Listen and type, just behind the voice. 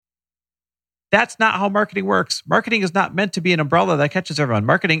That's not how marketing works. Marketing is not meant to be an umbrella that catches everyone.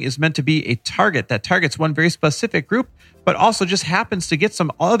 Marketing is meant to be a target that targets one very specific group, but also just happens to get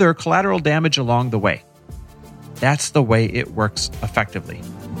some other collateral damage along the way. That's the way it works effectively.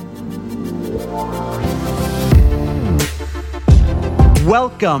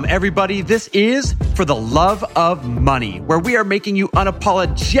 Welcome, everybody. This is For the Love of Money, where we are making you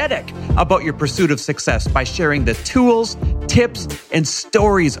unapologetic about your pursuit of success by sharing the tools, tips, and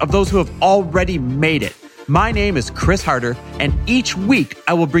stories of those who have already made it. My name is Chris Harder, and each week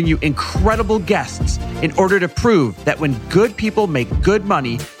I will bring you incredible guests in order to prove that when good people make good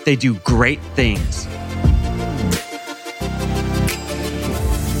money, they do great things.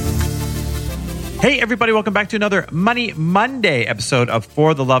 Hey, everybody, welcome back to another Money Monday episode of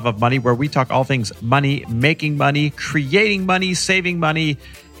For the Love of Money, where we talk all things money, making money, creating money, saving money,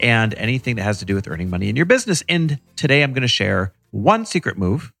 and anything that has to do with earning money in your business. And today I'm going to share one secret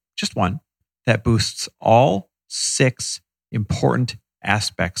move, just one, that boosts all 6 important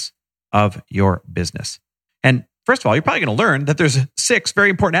aspects of your business. And first of all, you're probably going to learn that there's 6 very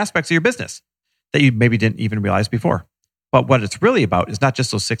important aspects of your business that you maybe didn't even realize before. But what it's really about is not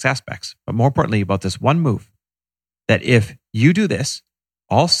just those 6 aspects, but more importantly about this one move that if you do this,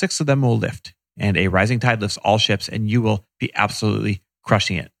 all 6 of them will lift, and a rising tide lifts all ships, and you will be absolutely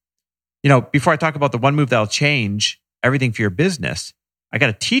crushing it. You know, before I talk about the one move that'll change everything for your business, I got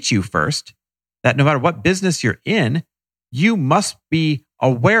to teach you first that no matter what business you're in, you must be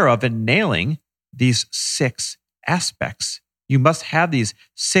aware of and nailing these 6 aspects. You must have these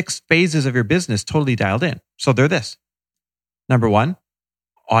 6 phases of your business totally dialed in. So they're this. Number 1,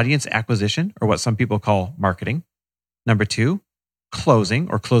 audience acquisition, or what some people call marketing. Number 2, closing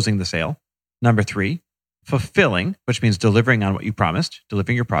the sale. Number 3, fulfilling, which means delivering on what you promised,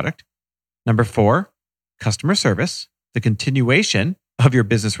 delivering your product. Number 4, customer service, the continuation of your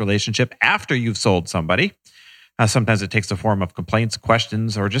business relationship after you've sold somebody. Sometimes it takes the form of complaints,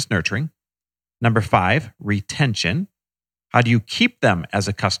 questions, or just nurturing. Number 5, retention. How do you keep them as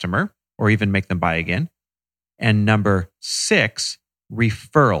a customer or even make them buy again? And number 6,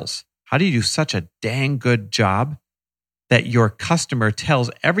 referrals. How do you do such a dang good job that your customer tells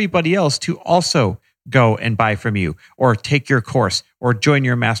everybody else to also go and buy from you, or take your course, or join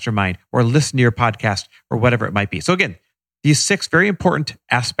your mastermind, or listen to your podcast, or whatever it might be? So again, these 6 very important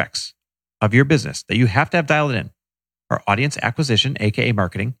aspects of your business that you have to have dialed in are audience acquisition, aka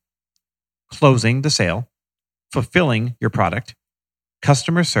marketing, closing the sale, fulfilling your product,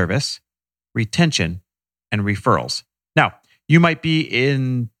 customer service, retention, and referrals. Now, you might be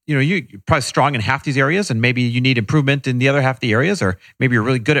you're probably strong in half these areas, and maybe you need improvement in the other half of the areas, or maybe you're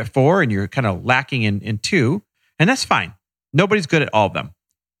really good at 4 and you're kind of lacking in 2, and that's fine. Nobody's good at all of them.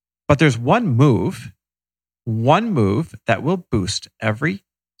 But there's one move that will boost every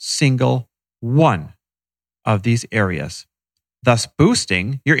single one of these areas, thus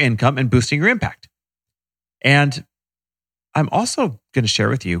boosting your income and boosting your impact. And I'm also going to share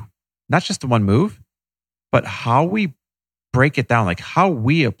with you not just the one move, but how we break it down, like how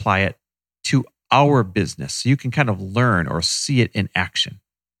we apply it to our business, so you can kind of learn or see it in action.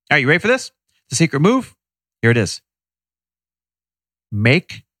 All right, you ready for this? The secret move? Here it is.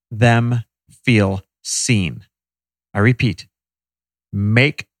 Make them feel seen. I repeat,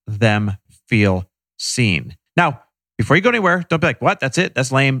 make them feel seen. Now, before you go anywhere, don't be like, what? That's it?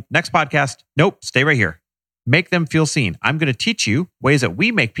 That's lame. Next podcast. Nope, stay right here. Make them feel seen. I'm going to teach you ways that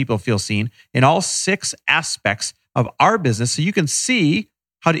we make people feel seen in all 6 aspects of our business, so you can see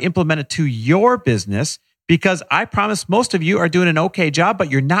how to implement it to your business, because I promise most of you are doing an okay job, but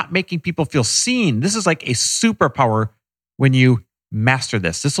you're not making people feel seen. This is like a superpower when you master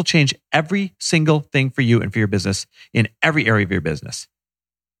this. This will change every single thing for you and for your business in every area of your business.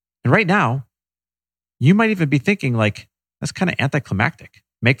 And right now, you might even be thinking like, that's kind of anticlimactic.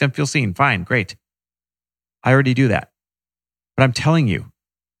 Make them feel seen. Fine, great. I already do that. But I'm telling you,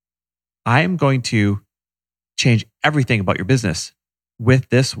 I am going to change everything about your business with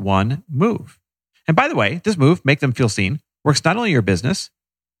this one move. And by the way, this move, make them feel seen, works not only in your business,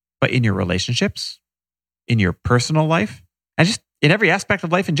 but in your relationships, in your personal life, and just in every aspect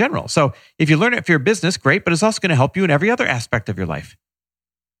of life in general. So if you learn it for your business, great, but it's also going to help you in every other aspect of your life.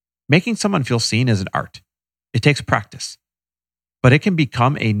 Making someone feel seen is an art. It takes practice, but it can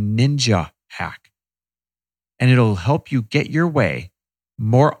become a ninja hack. And it'll help you get your way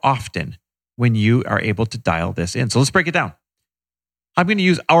more often when you are able to dial this in. So let's break it down. I'm going to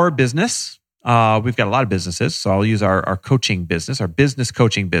use our business. We've got a lot of businesses, so I'll use our coaching business, our business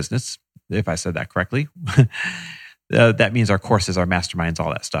coaching business, if I said that correctly. That means our courses, our masterminds, all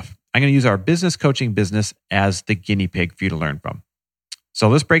that stuff. I'm going to use our business coaching business as the guinea pig for you to learn from. So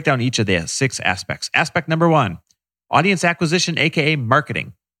let's break down each of the 6 aspects. Aspect number 1, audience acquisition, aka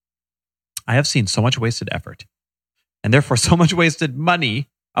marketing. I have seen so much wasted effort and therefore so much wasted money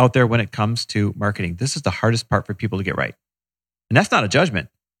out there when it comes to marketing. This is the hardest part for people to get right. And that's not a judgment.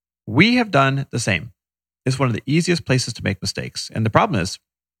 We have done the same. It's one of the easiest places to make mistakes. And the problem is,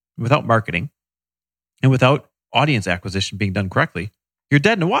 without marketing and without audience acquisition being done correctly, you're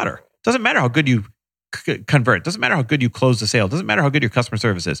dead in the water. Doesn't matter how good you convert. Doesn't matter how good you close the sale. Doesn't matter how good your customer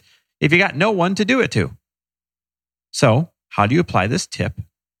service is if you got no one to do it to. So how do you apply this tip?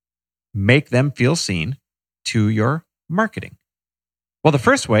 Make them feel seen to your marketing. Well, the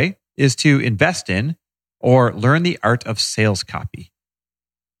first way is to invest in or learn the art of sales copy.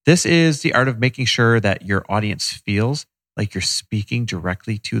 This is the art of making sure that your audience feels like you're speaking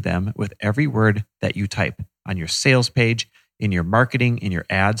directly to them with every word that you type on your sales page, in your marketing, in your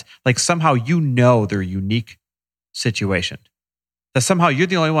ads. Like somehow you know their unique situation. That somehow you're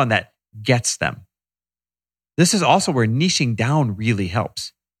the only one that gets them. This is also where niching down really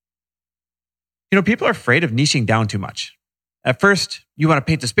helps. People are afraid of niching down too much. At first, you want to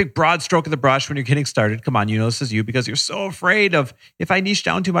paint this big broad stroke of the brush when you're getting started. Come on, this is you because you're so afraid of, if I niche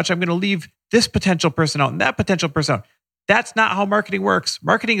down too much, I'm going to leave this potential person out and that potential person out. That's not how marketing works.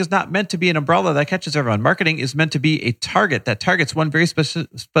 Marketing is not meant to be an umbrella that catches everyone. Marketing is meant to be a target that targets one very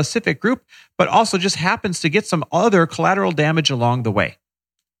specific group, but also just happens to get some other collateral damage along the way.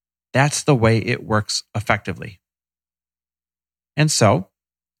 That's the way it works effectively. And so,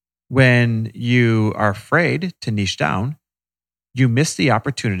 when you are afraid to niche down, you miss the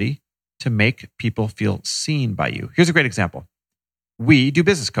opportunity to make people feel seen by you. Here's a great example. We do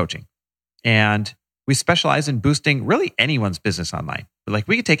business coaching, and we specialize in boosting really anyone's business online. Like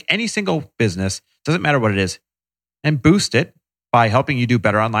we could take any single business, doesn't matter what it is, and boost it by helping you do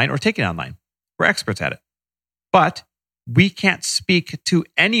better online or take it online. We're experts at it. But we can't speak to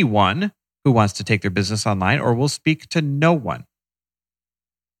anyone who wants to take their business online, or we'll speak to no one.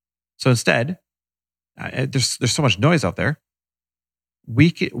 So instead, there's so much noise out there.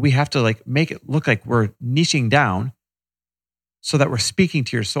 We have to make it look like we're niching down so that we're speaking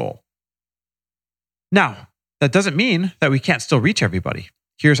to your soul. Now, that doesn't mean that we can't still reach everybody.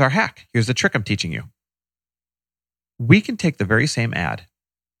 Here's our hack. Here's the trick I'm teaching you. We can take the very same ad.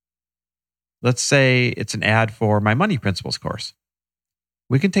 Let's say it's an ad for my Money Principles course.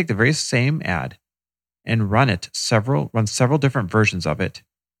 We can take the very same ad and run several different versions of it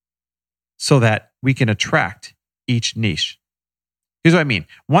so that we can attract each niche. Here's what I mean.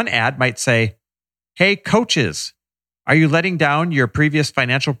 One ad might say, "Hey coaches, are you letting your previous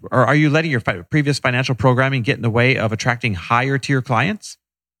financial programming get in the way of attracting higher tier clients?"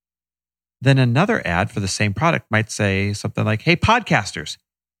 Then another ad for the same product might say something like, "Hey podcasters,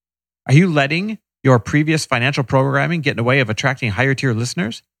 are you letting your previous financial programming get in the way of attracting higher tier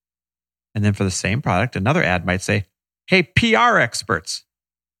listeners?" And then for the same product, another ad might say, "Hey PR experts,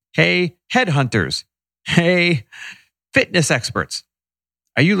 hey headhunters, hey fitness experts,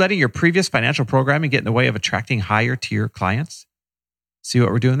 are you letting your previous financial programming get in the way of attracting higher tier clients?" See what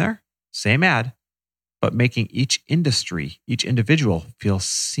we're doing there? Same ad, but making each industry, each individual feel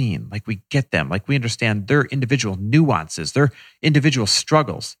seen, like we get them, like we understand their individual nuances, their individual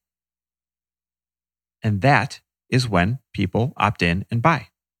struggles. And that is when people opt in and buy.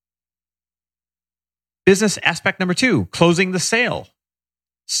 Business aspect number 2, closing the sale.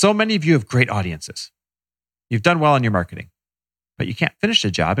 So many of you have great audiences. You've done well in your marketing, but you can't finish the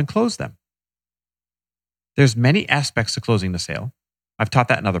job and close them. There's many aspects to closing the sale. I've taught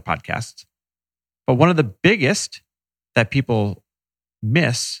that in other podcasts. But one of the biggest that people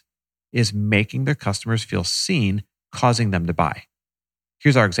miss is making their customers feel seen, causing them to buy.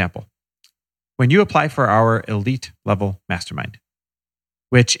 Here's our example. When you apply for our elite level mastermind,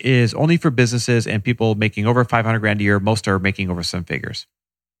 which is only for businesses and people making over $500,000 a year, most are making over 7 figures.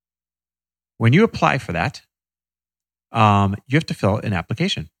 When you apply for that, you have to fill an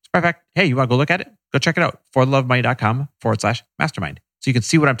application. As a matter of fact, hey, you want to go look at it? Go check it out. fortheloveofmoney.com/mastermind. So you can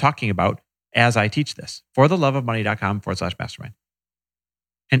see what I'm talking about as I teach this. fortheloveofmoney.com/mastermind.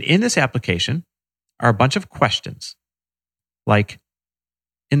 And in this application are a bunch of questions. Like,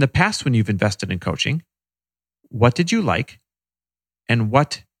 in the past when you've invested in coaching, what did you like and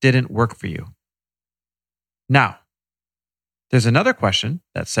what didn't work for you? Now, there's another question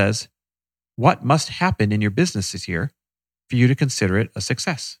that says, what must happen in your business this year for you to consider it a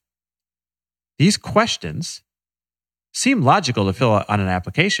success? These questions seem logical to fill out on an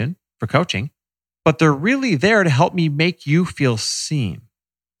application for coaching, but they're really there to help me make you feel seen.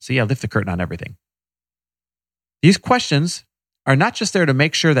 See, I lift the curtain on everything. These questions are not just there to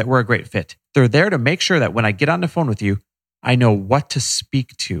make sure that we're a great fit. They're there to make sure that when I get on the phone with you, I know what to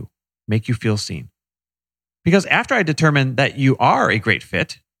speak to, make you feel seen. Because after I determine that you are a great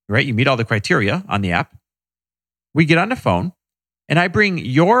fit, right? You meet all the criteria on the app. We get on the phone and I bring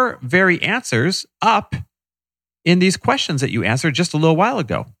your very answers up in these questions that you answered just a little while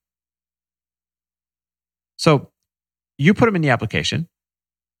ago. So you put them in the application.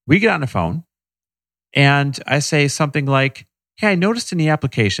 We get on the phone and I say something like, hey, I noticed in the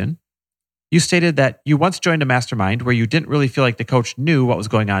application, you stated that you once joined a mastermind where you didn't really feel like the coach knew what was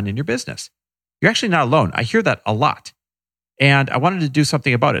going on in your business. You're actually not alone. I hear that a lot. And I wanted to do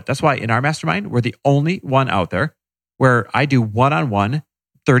something about it. That's why in our mastermind, we're the only one out there where I do one-on-one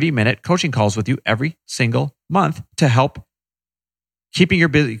 30-minute coaching calls with you every single month to help keeping your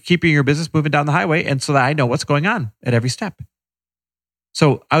business moving down the highway, and so that I know what's going on at every step.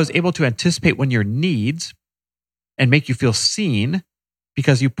 So I was able to anticipate when your needs and make you feel seen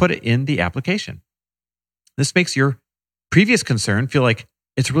because you put it in the application. This makes your previous concern feel like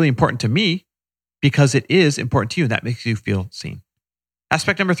it's really important to me because it is important to you, and that makes you feel seen.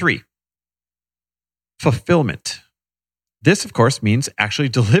 Aspect number 3, fulfillment. This, of course, means actually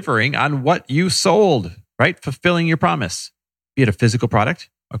delivering on what you sold, right? Fulfilling your promise, be it a physical product,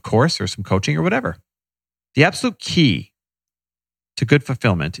 a course, or some coaching or whatever. The absolute key to good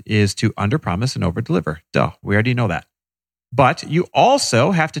fulfillment is to underpromise and overdeliver. Duh, we already know that. But you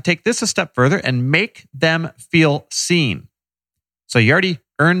also have to take this a step further and make them feel seen. So you already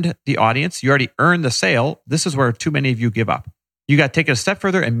earned the audience. You already earned the sale. This is where too many of you give up. You got to take it a step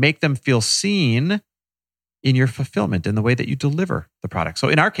further and make them feel seen in your fulfillment, in the way that you deliver the product. So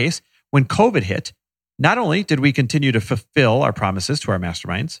in our case, when COVID hit, not only did we continue to fulfill our promises to our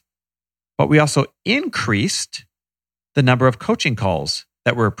masterminds, but we also increased the number of coaching calls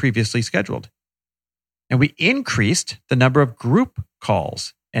that were previously scheduled. And we increased the number of group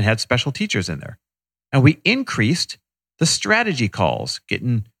calls and had special teachers in there. And we increased the strategy calls,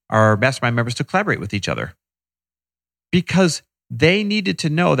 getting our mastermind members to collaborate with each other. Because they needed to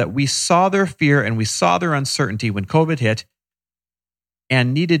know that we saw their fear and we saw their uncertainty when COVID hit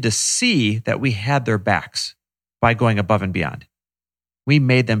and needed to see that we had their backs by going above and beyond. We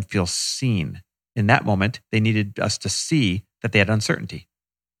made them feel seen. In that moment, they needed us to see that they had uncertainty.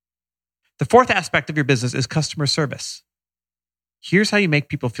 The 4th aspect of your business is customer service. Here's how you make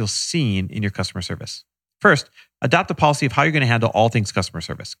people feel seen in your customer service. First, adopt a policy of how you're going to handle all things customer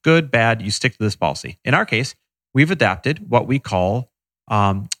service. Good, bad, you stick to this policy. In our case, we've adapted what we call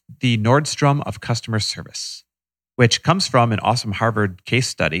the Nordstrom of customer service, which comes from an awesome Harvard case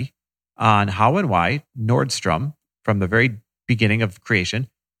study on how and why Nordstrom, from the very beginning of creation,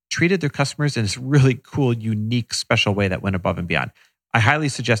 treated their customers in this really cool, unique, special way that went above and beyond. I highly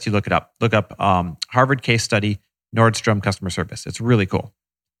suggest you look it up. Look up Harvard case study, Nordstrom customer service. It's really cool.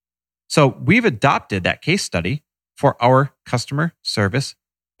 So we've adopted that case study for our customer service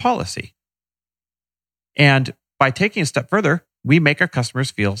policy. And by taking a step further, we make our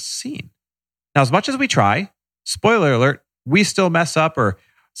customers feel seen. Now, as much as we try, spoiler alert, we still mess up, or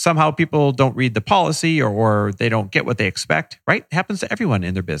somehow people don't read the policy, or they don't get what they expect, right? It happens to everyone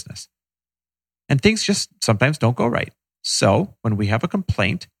in their business. And things just sometimes don't go right. So when we have a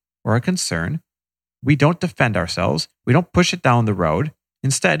complaint or a concern, we don't defend ourselves. We don't push it down the road.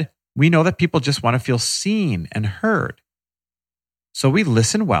 Instead, we know that people just want to feel seen and heard. So we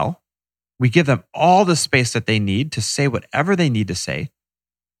listen well. We give them all the space that they need to say whatever they need to say.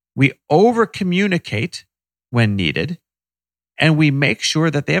 We over-communicate when needed. And we make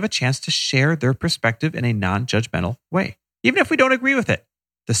sure that they have a chance to share their perspective in a non-judgmental way. Even if we don't agree with it,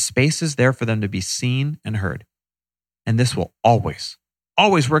 the space is there for them to be seen and heard. And this will always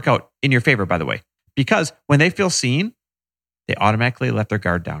work out in your favor, by the way, because when they feel seen, they automatically let their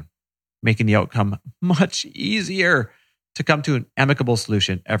guard down, making the outcome much easier to come to an amicable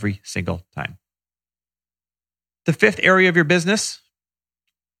solution every single time. The 5th area of your business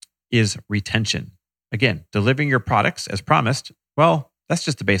is retention. Again, delivering your products as promised, well, that's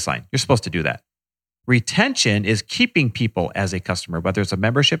just the baseline. You're supposed to do that. Retention is keeping people as a customer, whether it's a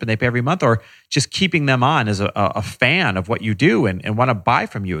membership and they pay every month, or just keeping them on as a fan of what you do and want to buy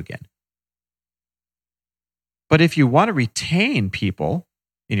from you again. But if you want to retain people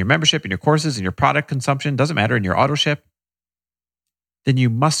in your membership, in your courses, in your product consumption, doesn't matter, in your auto ship, then you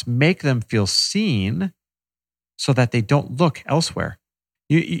must make them feel seen so that they don't look elsewhere.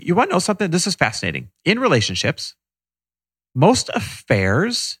 You want to know something? This is fascinating. In relationships, most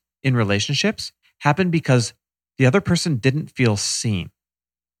affairs in relationships happen because the other person didn't feel seen.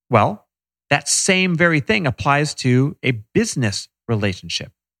 Well, that same very thing applies to a business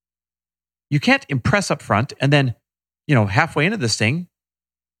relationship. You can't impress up front and then, halfway into this thing,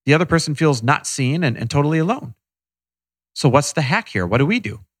 the other person feels not seen and totally alone. So what's the hack here? What do we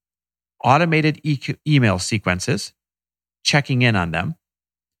do? Automated email sequences, checking in on them,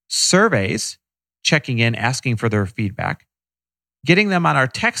 surveys, checking in, asking for their feedback, getting them on our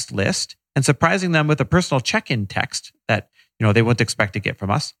text list and surprising them with a personal check-in text that they wouldn't expect to get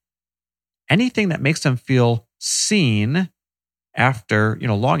from us. Anything that makes them feel seen after,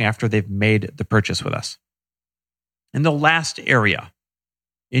 long after they've made the purchase with us. And the last area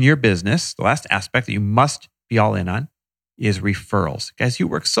in your business, the last aspect that you must be all in on is referrals. Guys, you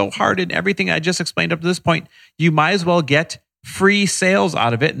work so hard in everything I just explained up to this point, you might as well get free sales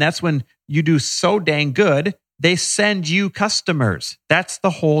out of it. And that's when you do so dang good, they send you customers. That's the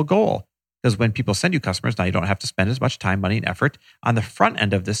whole goal. Because when people send you customers, now you don't have to spend as much time, money, and effort on the front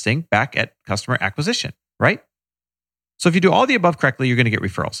end of this thing back at customer acquisition, right? So if you do all the above correctly, you're going to get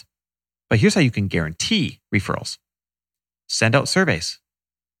referrals. But here's how you can guarantee referrals. Send out surveys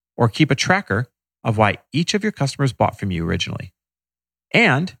or keep a tracker of why each of your customers bought from you originally.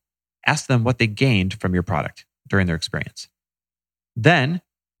 And ask them what they gained from your product during their experience. Then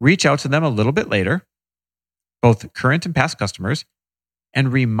reach out to them a little bit later, both current and past customers,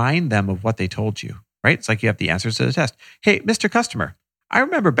 and remind them of what they told you, right? It's like you have the answers to the test. Hey, Mr. Customer, I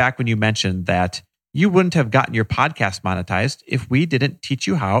remember back when you mentioned that you wouldn't have gotten your podcast monetized if we didn't teach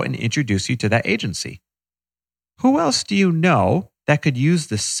you how and introduce you to that agency. Who else do you know that could use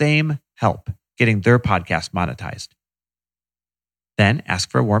the same help getting their podcast monetized? Then ask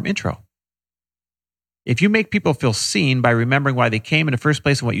for a warm intro. If you make people feel seen by remembering why they came in the first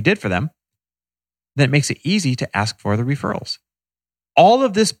place and what you did for them, then it makes it easy to ask for the referrals. All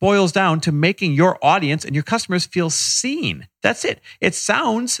of this boils down to making your audience and your customers feel seen. That's it. It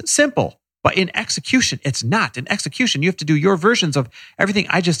sounds simple, but in execution, it's not. In execution, you have to do your versions of everything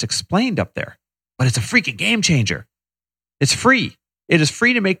I just explained up there. But it's a freaking game changer. It's free. It is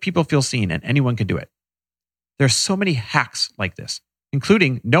free to make people feel seen, and anyone can do it. There's so many hacks like this,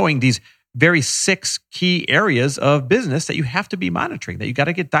 including knowing these very 6 key areas of business that you have to be monitoring, that you got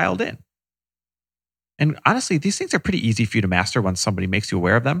to get dialed in. And honestly, these things are pretty easy for you to master once somebody makes you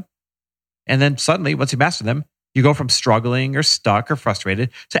aware of them. And then suddenly, once you master them, you go from struggling or stuck or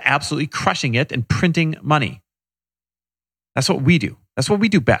frustrated to absolutely crushing it and printing money. That's what we do. That's what we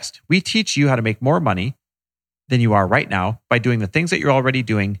do best. We teach you how to make more money than you are right now by doing the things that you're already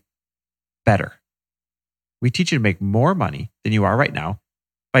doing better. We teach you to make more money than you are right now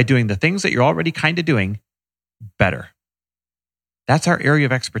by doing the things that you're already kind of doing better. That's our area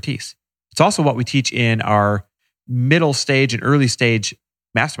of expertise. It's also what we teach in our middle stage and early stage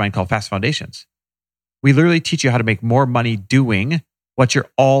mastermind called Fast Foundations. We literally teach you how to make more money doing what you're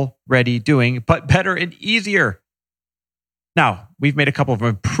already doing, but better and easier. Now, we've made a couple of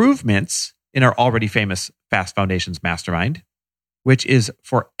improvements in our already famous Fast Foundations mastermind, which is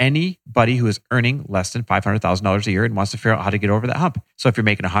for anybody who is earning less than $500,000 a year and wants to figure out how to get over that hump. So if you're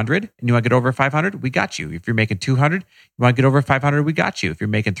making 100 and you want to get over 500, we got you. If you're making 200, you want to get over 500, we got you. If you're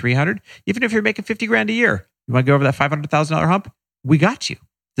making 300, even if you're making 50 grand a year, you want to get over that $500,000 hump, we got you.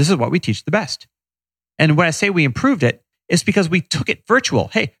 This is what we teach the best. And when I say we improved it, it's because we took it virtual.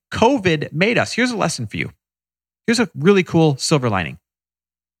 Hey, COVID made us. Here's a lesson for you. Here's a really cool silver lining.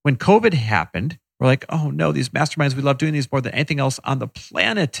 When COVID happened, we're like, oh no, these masterminds, we love doing these more than anything else on the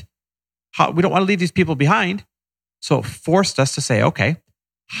planet. We don't want to leave these people behind. So it forced us to say, okay,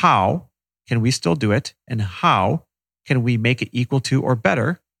 how can we still do it? And how can we make it equal to or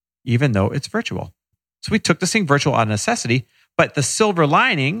better, even though it's virtual? So we took this thing virtual out of necessity. But the silver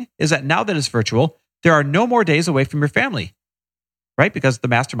lining is that now that it's virtual, there are no more days away from your family, right? Because the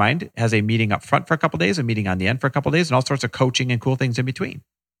mastermind has a meeting up front for a couple of days, a meeting on the end for a couple of days, and all sorts of coaching and cool things in between.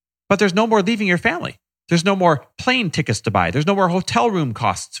 But there's no more leaving your family. There's no more plane tickets to buy. There's no more hotel room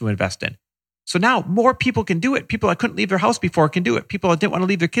costs to invest in. So now more people can do it. People that couldn't leave their house before can do it. People that didn't want to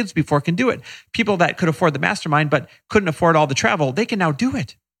leave their kids before can do it. People that could afford the mastermind but couldn't afford all the travel, they can now do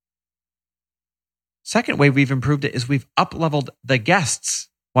it. Second way we've improved it is we've up-leveled the guests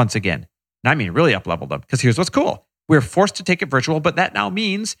once again. And I mean really up-leveled them, because here's what's cool. We're forced to take it virtual, but that now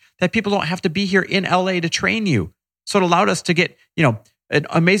means that people don't have to be here in LA to train you. So it allowed us to get, an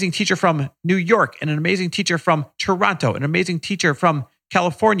amazing teacher from New York, and an amazing teacher from Toronto, an amazing teacher from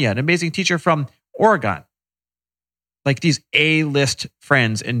California, an amazing teacher from Oregon. Like these A-list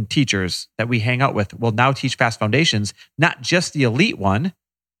friends and teachers that we hang out with will now teach Fast Foundations, not just the elite one,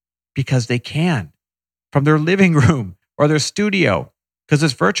 because they can, from their living room or their studio, because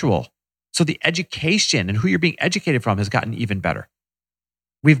it's virtual. So the education and who you're being educated from has gotten even better.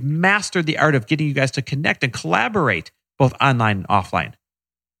 We've mastered the art of getting you guys to connect and collaborate both online and offline.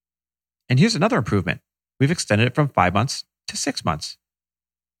 And here's another improvement. We've extended it from 5 months to 6 months.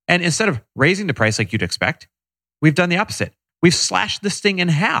 And instead of raising the price like you'd expect, we've done the opposite. We've slashed this thing in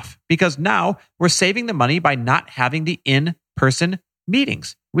half because now we're saving the money by not having the in-person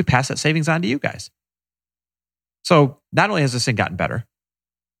meetings. We pass that savings on to you guys. So not only has this thing gotten better,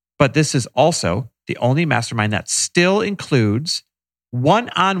 but this is also the only mastermind that still includes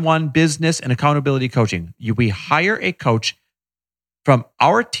one-on-one business and accountability coaching. We hire a coach from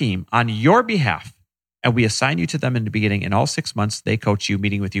our team on your behalf, and we assign you to them in the beginning. In all 6 months, they coach you,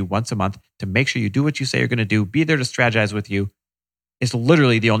 meeting with you once a month to make sure you do what you say you're going to do, be there to strategize with you. It's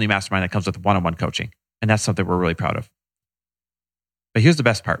literally the only mastermind that comes with one-on-one coaching. And that's something we're really proud of. But here's the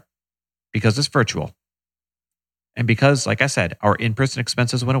best part. Because it's virtual, and because, like I said, our in-person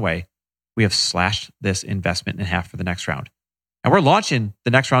expenses went away, we have slashed this investment in half for the next round. And we're launching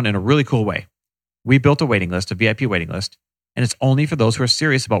the next round in a really cool way. We built a waiting list, a VIP waiting list, and it's only for those who are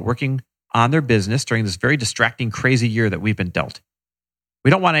serious about working on their business during this very distracting, crazy year that we've been dealt.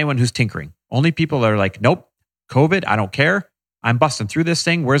 We don't want anyone who's tinkering. Only people that are like, nope, COVID, I don't care. I'm busting through this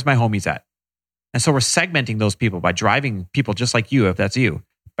thing. Where's my homies at? And so we're segmenting those people by driving people just like you, if that's you,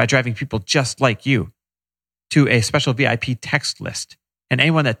 by driving people just like you to a special VIP text list. And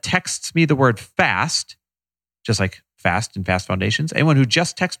anyone that texts me the word FAST, just like FAST and FAST Foundations, anyone who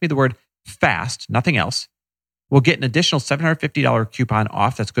just texts me the word FAST, nothing else, will get an additional $750 coupon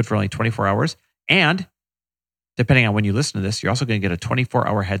off. That's good for only 24 hours. And depending on when you listen to this, you're also going to get a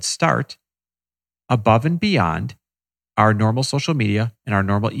 24-hour head start above and beyond our normal social media and our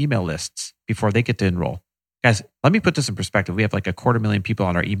normal email lists before they get to enroll. Guys, let me put this in perspective. We have like 250,000 people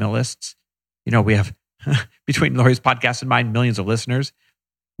on our email lists. You know, we have, between Lori's podcast and mine, millions of listeners.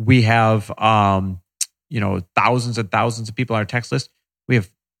 We have, thousands and thousands of people on our text list. We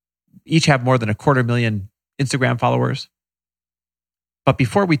have each have more than 250,000 Instagram followers. But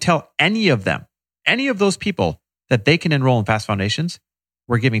before we tell any of them, any of those people that they can enroll in Fast Foundations,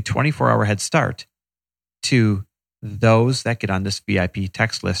 we're giving 24-hour head start to those that get on this VIP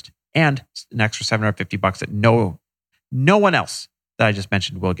text list and an extra $750 that no one else that I just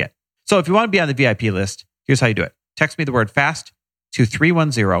mentioned will get. So if you want to be on the VIP list, here's how you do it. Text me the word FAST to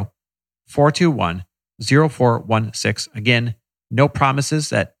 310-421-0416. Again, no promises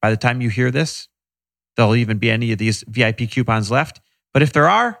that by the time you hear this, there'll even be any of these VIP coupons left. But if there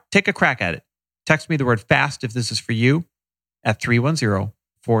are, take a crack at it. Text me the word FAST if this is for you at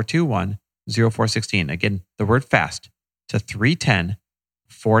 310-421-0416. Again, the word FAST to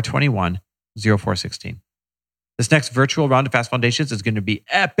 310-421-0416. This next virtual round of Fast Foundations is going to be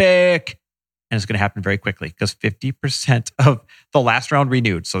epic. And it's going to happen very quickly because 50% of the last round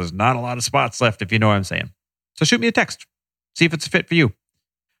renewed. So there's not a lot of spots left, if you know what I'm saying. So shoot me a text. See if it's a fit for you.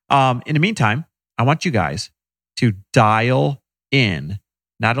 In the meantime, I want you guys to dial in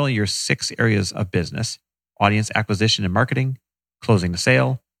not only your 6 areas of business: audience acquisition and marketing, closing the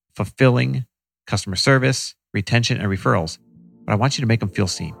sale, fulfilling, customer service, retention, and referrals. But I want you to make them feel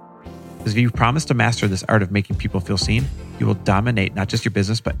seen. Because if you promise to master this art of making people feel seen, you will dominate not just your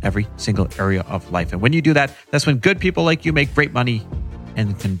business, but every single area of life. And when you do that, that's when good people like you make great money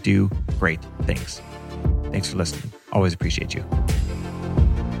and can do great things. Thanks for listening. Always appreciate you.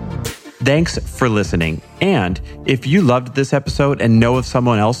 Thanks for listening. And if you loved this episode and know of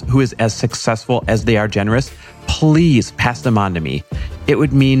someone else who is as successful as they are generous, please pass them on to me. It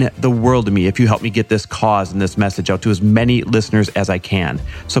would mean the world to me if you help me get this cause and this message out to as many listeners as I can.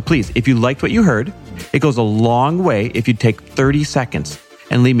 So please, if you liked what you heard, it goes a long way if you take 30 seconds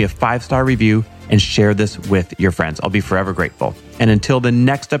and leave me a 5-star review and share this with your friends. I'll be forever grateful. And until the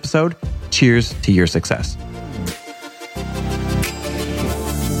next episode, cheers to your success.